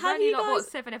 Sophie. Have Only you like, what,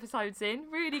 guys- 7 episodes in?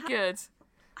 Really good.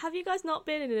 Have you guys not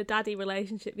been in a daddy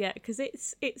relationship yet? Because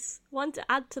it's one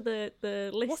to add to the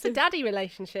list What's a of daddy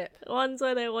relationship? ones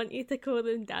where they want you to call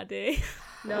them daddy.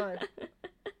 No.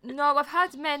 No, I've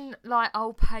had men like,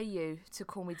 I'll pay you to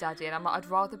call me daddy, and I'm like, I'd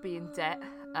rather be in debt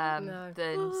No.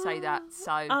 than say that.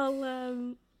 So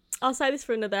I'll say this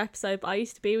for another episode, but I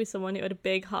used to be with someone who had a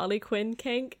big Harley Quinn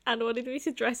kink and wanted me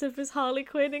to dress up as Harley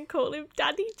Quinn and call him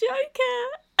Daddy Joker.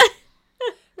 Can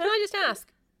I just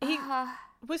ask?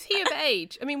 Was he of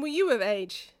age? I mean, were you of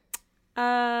age?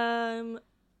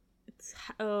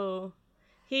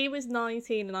 He was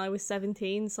 19 and I was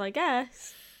 17, so I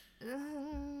guess.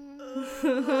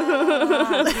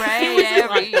 Grey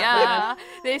area.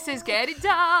 This is getting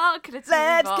dark. Let's move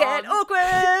on.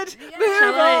 awkward.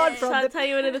 Shall I tell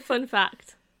you another fun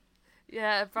fact?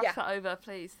 Yeah, brush Yeah. that over,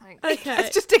 please. Thanks. Okay.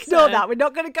 Let's just ignore so- that. We're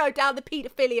not going to go down the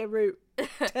paedophilia route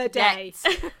today.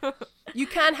 You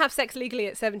can have sex legally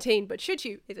at 17, but should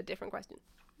you is a different question.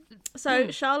 So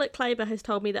Charlotte Klaber has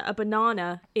told me that a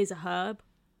banana is a herb.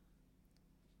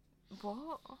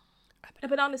 What? A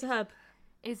banana's a herb.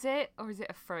 Is it, or is it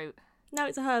a fruit? No,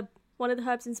 it's a herb. One of the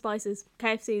herbs and spices.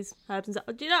 KFC's herbs and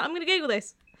spices. Do you know? I'm going to Google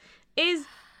this. Is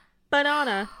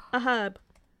banana a herb?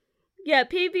 Yeah,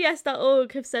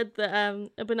 PBS.org have said that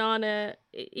a banana,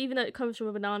 even though it comes from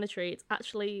a banana tree, it's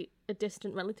actually a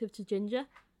distant relative to ginger.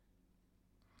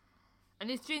 And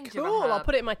is ginger a Cool, herb? I'll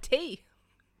put it in my tea.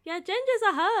 Yeah, ginger's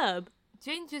a herb.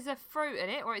 Ginger's a fruit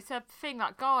in it, or it's a thing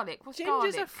like garlic. What's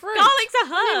Ginger's garlic? a fruit. Garlic's a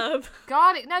herb.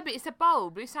 Garlic? No, but it's a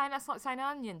bulb. You're saying that's like saying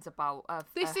onion's a bulb.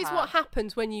 This is what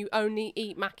happens when you only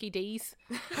eat Mackie D's.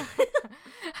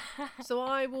 So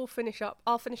I will finish up.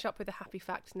 I'll finish up with a happy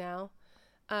fact now.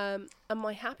 And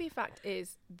my happy fact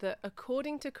is that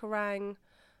according to Kerrang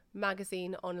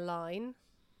magazine online,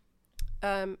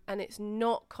 and it's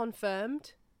not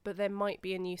confirmed, but there might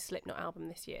be a new Slipknot album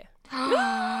this year. There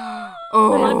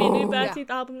might be a new Bertie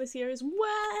album this year as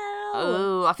well.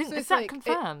 Oh, I think So is it's that like-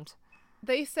 confirmed?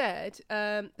 They said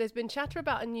there's been chatter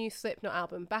about a new Slipknot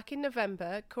album. Back in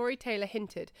November, Corey Taylor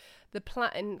hinted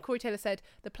Corey Taylor said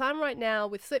the plan right now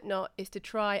with Slipknot is to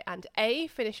try and A,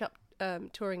 finish up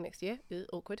touring next year,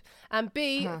 awkward, and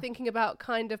B, thinking about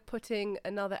kind of putting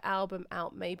another album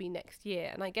out maybe next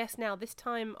year. And I guess now this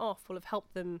time off will have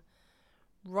helped them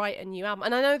write a new album.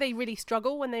 And I know they really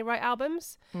struggle when they write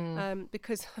albums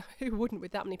because who wouldn't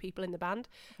with that many people in the band?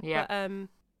 Yeah. But,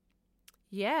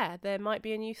 yeah, there might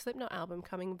be a new Slipknot album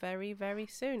coming very, very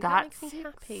soon. That's that makes me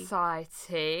happy.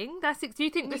 exciting. Do you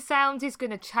think the sound is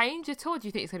going to change at all? Do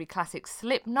you think it's going to be classic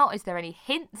Slipknot? Is there any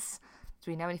hints?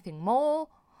 Do we know anything more?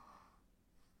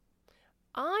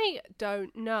 I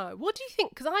don't know. What do you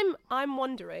think? Because I'm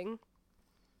wondering.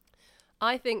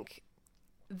 I think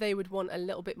they would want a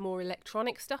little bit more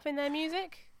electronic stuff in their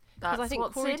music. Because I That's think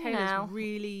what's Corey in Taylor's now.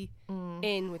 really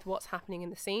in with what's happening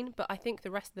in the scene. But I think the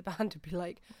rest of the band would be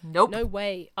like, Nope. no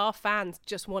way. Our fans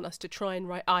just want us to try and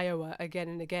write Iowa again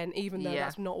and again, even though Yeah.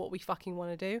 that's not what we fucking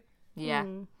want to do. Yeah.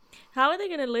 How are they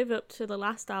going to live up to the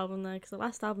last album though? Because the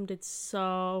last album did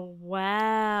so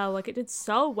well. Like, it did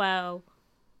so well.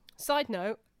 Side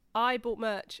note, I bought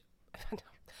merch.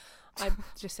 I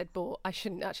just said bought. I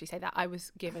shouldn't actually say that. I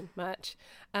was given merch.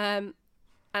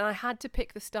 And I had to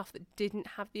pick the stuff that didn't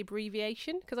have the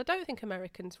abbreviation because I don't think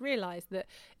Americans realise that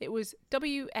it was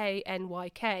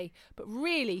WANYK. But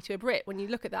really, to a Brit, when you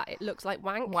look at that, it looks like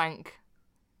wank. Wank.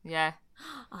 Yeah.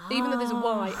 Even though there's a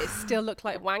Y, it still looked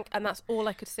like wank, and that's all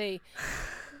I could see.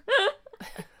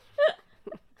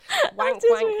 Wank, just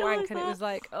wank, realised wank. And it that. was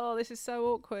like, oh, this is so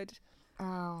awkward.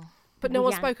 Oh. But no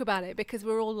one Yeah. spoke about it because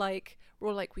we're all like,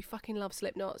 we fucking love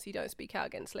Slipknot, so you don't speak out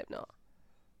against Slipknot.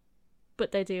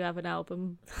 But they do have an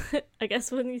album. I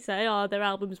guess when you say, oh, their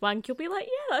album's wank, you'll be like,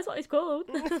 yeah, that's what it's called.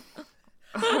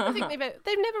 I think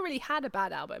they've never really had a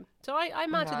bad album, so I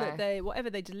imagine No. that whatever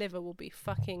they deliver will be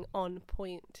fucking on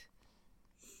point.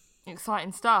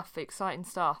 Exciting stuff. Exciting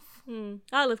stuff.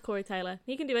 I love Corey Taylor.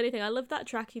 He can do anything. I love that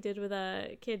track he did with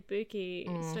Kid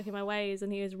Buki, Stuck in My Ways,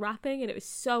 and he was rapping, and it was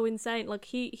so insane. Like,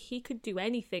 he could do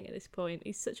anything at this point.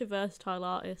 He's such a versatile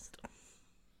artist.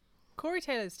 Corey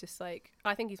Taylor's just like,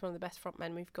 I think he's one of the best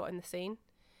frontmen we've got in the scene.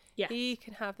 Yeah. He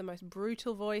can have the most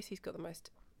brutal voice. He's got the most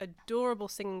adorable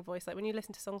singing voice. Like when you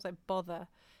listen to songs like Bother,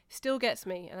 it still gets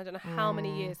me. And I don't know how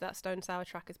many years that Stone Sour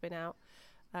track has been out.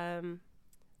 And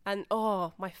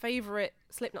my favourite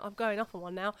Slipknot, I'm going off on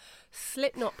one now.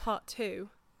 Slipknot Part 2.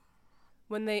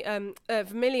 When they,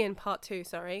 Vermilion Part 2,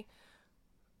 sorry.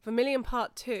 Vermilion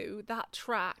Part 2, that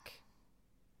track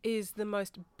is the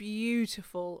most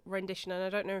beautiful rendition, and I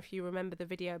don't know if you remember the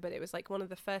video, but it was like one of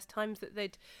the first times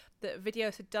that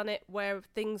videos had done it where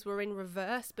things were in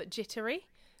reverse but jittery,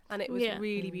 and it was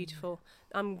really beautiful.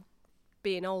 I'm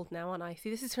being old now, aren't I? See,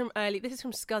 this is from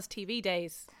Scuzz TV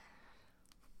days.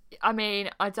 I mean,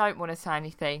 I don't want to say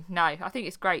anything. No, I think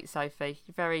it's great, Sophie.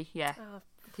 You're very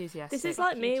enthusiastic. This is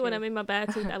like me when I'm in my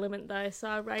Beartooth element, though, so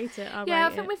I rate it. I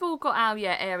think we've all got our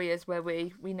areas where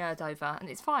we nerd over, and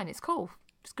it's fine. It's cool.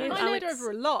 It's good. I nerd over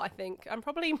a lot. I think I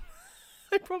probably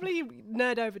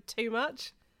nerd over too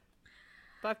much,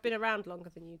 but I've been around longer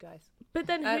than you guys. But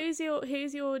then, who's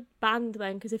your band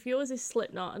then? Because if yours is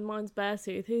Slipknot and mine's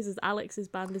Beartooth, whose is Alex's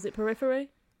band? Is it Periphery?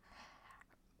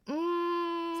 See,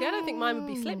 I don't think mine would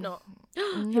be Slipknot.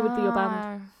 Who would be your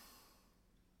band?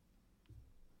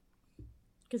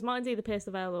 Because mine's either Pierce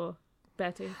the Veil or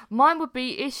Beartooth. Mine would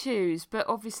be Issues, but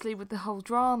obviously with the whole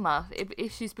drama,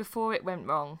 Issues before it went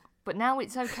wrong. But now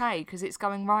it's okay because it's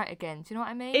going right again. Do you know what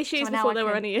I mean? Issues before there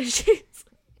were any issues.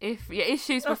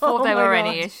 Issues before there were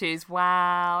any issues.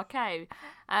 Wow. Okay.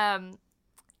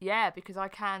 Because I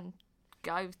can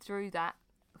go through that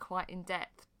quite in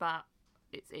depth, but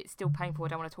it's still painful. I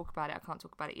don't want to talk about it. I can't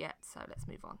talk about it yet. So let's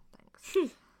move on.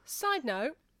 Thanks. Side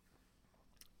note,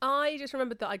 I just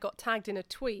remembered that I got tagged in a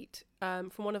tweet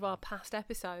from one of our past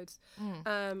episodes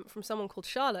from someone called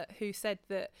Charlotte, who said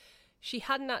that she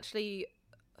hadn't actually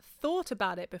thought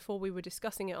about it before we were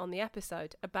discussing it on the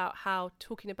episode about how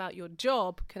talking about your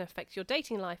job can affect your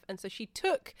dating life. And so she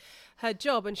took her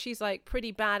job, and she's like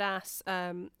pretty badass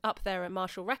up there at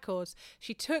Marshall Records.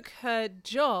 She took her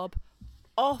job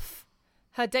off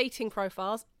her dating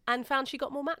profiles and found she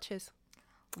got more matches.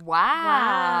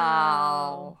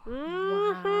 Wow.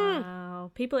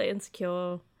 Wow. People are insecure.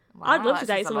 Wow, I'd love to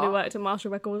date says a someone who lot. worked at Marshall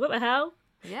Records. What the hell?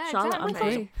 Yeah, Charlotte,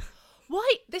 exactly. I'm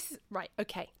Why? This is right.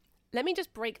 Okay. Let me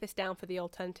just break this down for the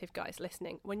alternative guys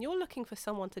listening. When you're looking for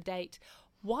someone to date,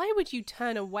 why would you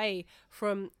turn away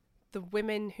from the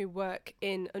women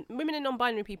and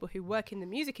non-binary people who work in the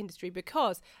music industry?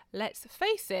 Because let's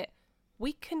face it,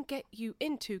 we can get you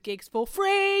into gigs for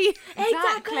free.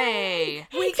 Exactly.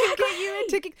 We can get you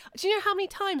into gigs. Do you know how many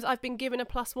times I've been given a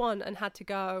 +1 and had to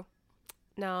go,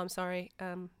 no, I'm sorry,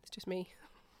 it's just me.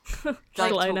 Don't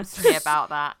talk to me about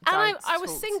that. And Don't I was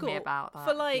talk to single me about that.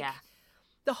 for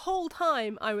the whole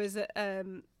time I was I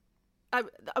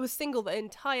was single the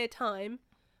entire time,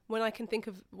 when I can think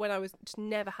of when I was just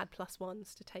never had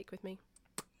 +1s to take with me.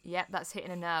 Yep, that's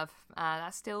hitting a nerve.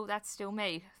 That's still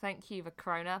me. Thank you, the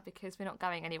Corona, because we're not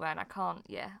going anywhere, and I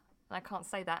can't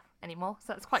say that anymore.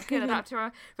 So that's quite good. I have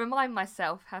to remind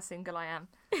myself how single I am.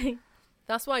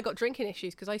 That's why I got drinking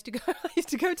issues, because I used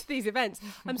to go to these events.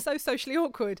 I'm so socially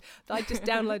awkward that I just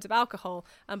down loads of alcohol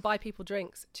and buy people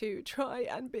drinks to try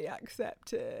and be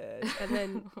accepted. And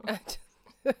then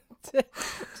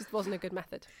just wasn't a good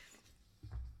method.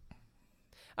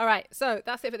 All right, so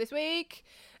that's it for this week.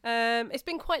 It's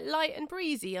been quite light and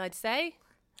breezy, I'd say.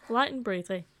 Light and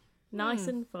breezy. Nice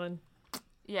and fun.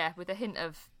 Yeah, with a hint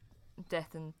of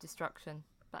death and destruction,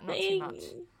 but not too much.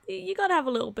 You gotta have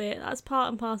a little bit. That's part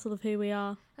and parcel of who we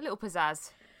are. A little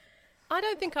pizzazz. I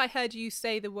don't think I heard you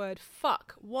say the word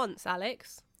fuck once,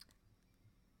 Alex.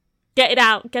 Get it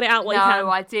out while you can. No,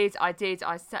 I did.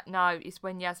 I said no. It's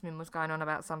when Yasmin was going on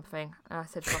about something, and I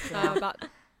said fucking hell.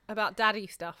 About daddy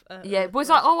stuff. Yeah, was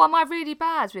like, oh, am I really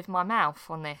bad with my mouth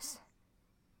on this?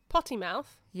 Potty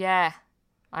mouth? Yeah,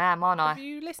 I am, aren't I? Have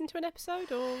you listened to an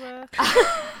episode or?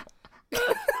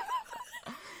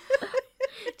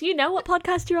 Do you know what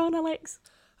podcast you're on, Alex?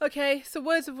 Okay, so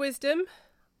words of wisdom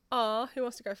are... Who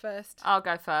wants to go first? I'll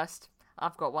go first.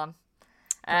 I've got one.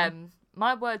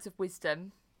 My words of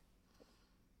wisdom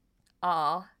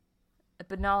are: a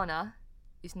banana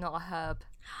is not a herb.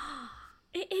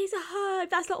 It is a herb.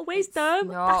 That's not wisdom.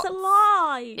 not. That's a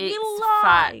lie. It's You lie.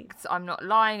 fact. I'm not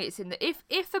lying. It's in the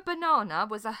if a banana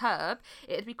was a herb,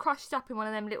 it'd be crushed up in one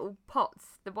of them little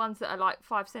pots, the ones that are like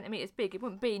 5 centimeters big. It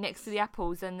wouldn't be next to the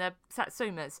apples and the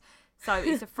satsumas. So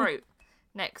it's a fruit.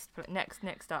 Next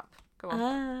up. Go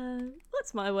on.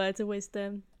 What's my words of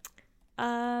wisdom?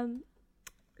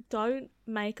 Don't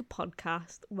make a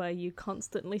podcast where you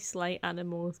constantly slay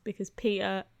animals, because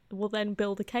Peter will then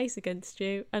build a case against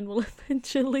you and will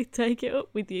eventually take it up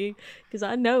with you, because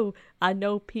I know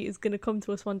Peter's gonna come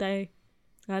to us one day.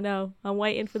 I know. I'm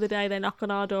waiting for the day they knock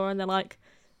on our door and they're like,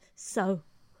 so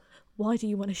why do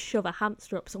you want to shove a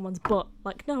hamster up someone's butt?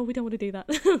 Like, no, we don't want to do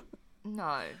that.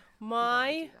 No.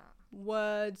 My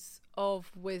words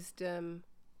of wisdom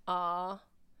are: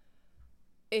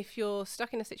 if you're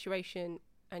stuck in a situation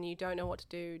and you don't know what to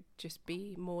do, just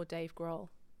be more Dave Grohl.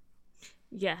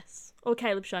 Yes. Or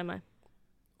Caleb Shomo.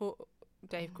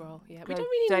 Dave Grohl, yeah. Go We don't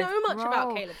really Dave know much about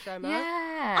Grohl. Caleb Shomer.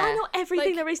 Yeah. I know everything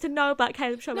Like- there is to know about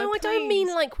Caleb Shomer. No, I don't mean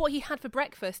please. like what he had for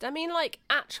breakfast. I mean like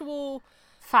actual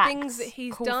Facts. things that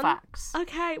he's cool done. Facts.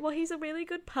 Okay, well, he's a really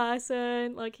good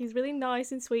person. Like, he's really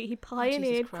nice and sweet. He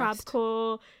pioneered Christ.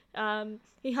 crabcore.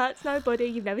 He hurts nobody.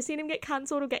 You've never seen him get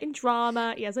cancelled or get in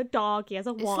drama. He has a dog. He has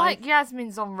a It's wife. like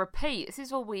Yasmin's on repeat. This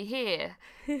is all we hear.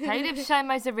 Caleb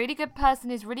Shomer's a really good person.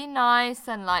 He's really nice,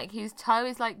 and like his toe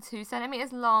is like 2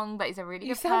 centimeters long, but he's a really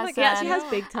You good sound person. like he actually has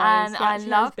big toes. And He I actually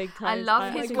love, has big toes. I love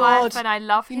I his actually- wife, God. and I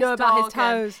love You his know about his dog,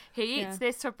 and toes. He eats Yeah.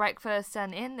 this for breakfast,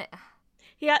 and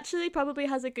He actually probably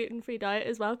has a gluten-free diet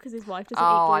as well because his wife doesn't Oh,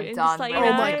 eat I'm gluten. done. Just like, you Oh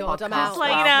know, my God, I'm Podcast. out. Just like,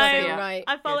 you Wow. know, Yeah. Right.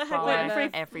 I follow her Goodbye, gluten-free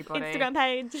everybody. Instagram page.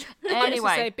 I used to say,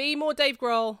 Anyway, be more Dave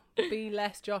Grohl, be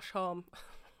less Josh Homme.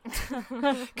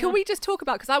 Can we just talk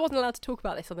about, because I wasn't allowed to talk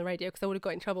about this on the radio because I would have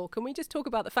got in trouble. Can we just talk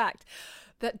about the fact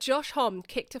that Josh Homme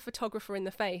kicked a photographer in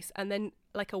the face and then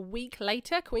like a week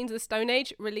later, Queens of the Stone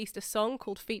Age released a song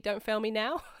called Feet Don't Fail Me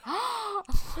Now?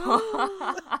 And no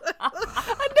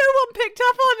one picked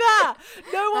up on that.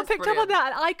 No one That's picked up on brilliant.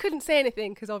 that. And I couldn't say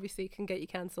anything because obviously it can get you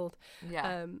cancelled.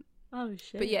 yeah, Oh,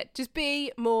 shit. But yeah, just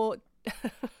be more,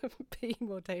 be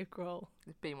more Dave Grohl.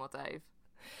 be more Dave.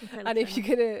 Okay, And if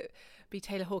you're gonna be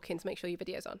Taylor Hawkins, make sure your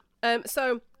video's on.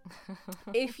 So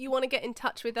if you want to get in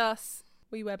touch with us,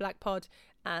 We Wear Black Pod,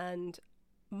 and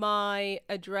my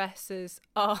addresses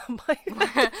are my My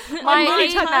personal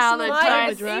email home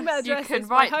address. address. You is can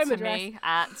my write home to address. me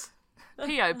at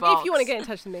PO Box. If you want to get in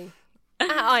touch with me,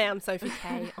 I am Sophie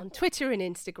K on Twitter and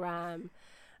Instagram.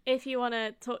 If you want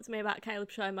to talk to me about Caleb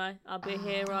Shomer, I'll be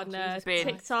here on Jesus, bin.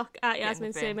 TikTok at Get in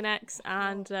Yasmin the bin. Sumanex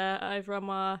and over on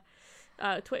my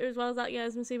Twitter as well as at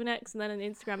Yasmin Sumanex, and then on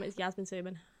Instagram it's Yasmin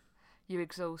Suman. You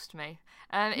exhaust me.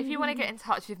 If you want to get in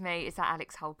touch with me, it's at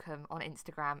Alex Holcomb on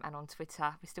Instagram and on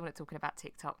Twitter. We're still not talking about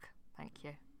TikTok. Thank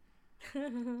you.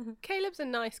 Caleb's a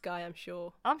nice guy, I'm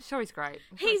sure. I'm sure he's great.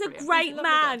 I'm sure He's a brilliant. great He's a lovely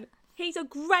man. He's a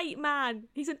great man.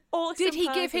 He's an awesome Did he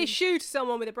give person. his shoe to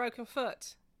someone with a broken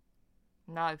foot?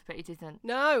 No, but he didn't.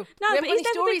 No. No, we but haven't got any he's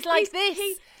never stories been, like he's-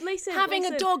 this. Listen, Having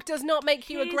a dog does not make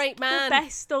you a Here's great man. The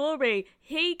best story.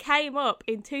 He came up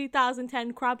in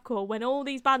 2010 Crabcore when all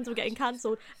these bands were getting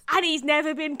cancelled, and he's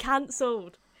never been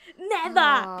cancelled.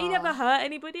 Never. He never hurt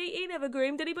anybody. He never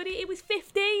groomed anybody. He was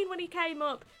 15 when he came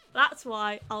up. That's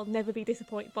why I'll never be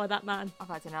disappointed by that man. I've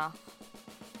had enough.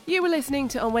 You were listening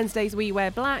to On Wednesdays We Wear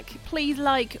Black. Please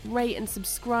like, rate and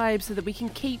subscribe so that we can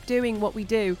keep doing what we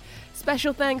do.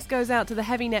 Special thanks goes out to the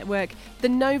Heavy Network, the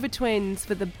Nova Twins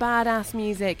for the badass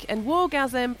music, and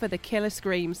Wargasm for the killer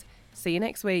screams. See you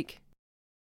next week.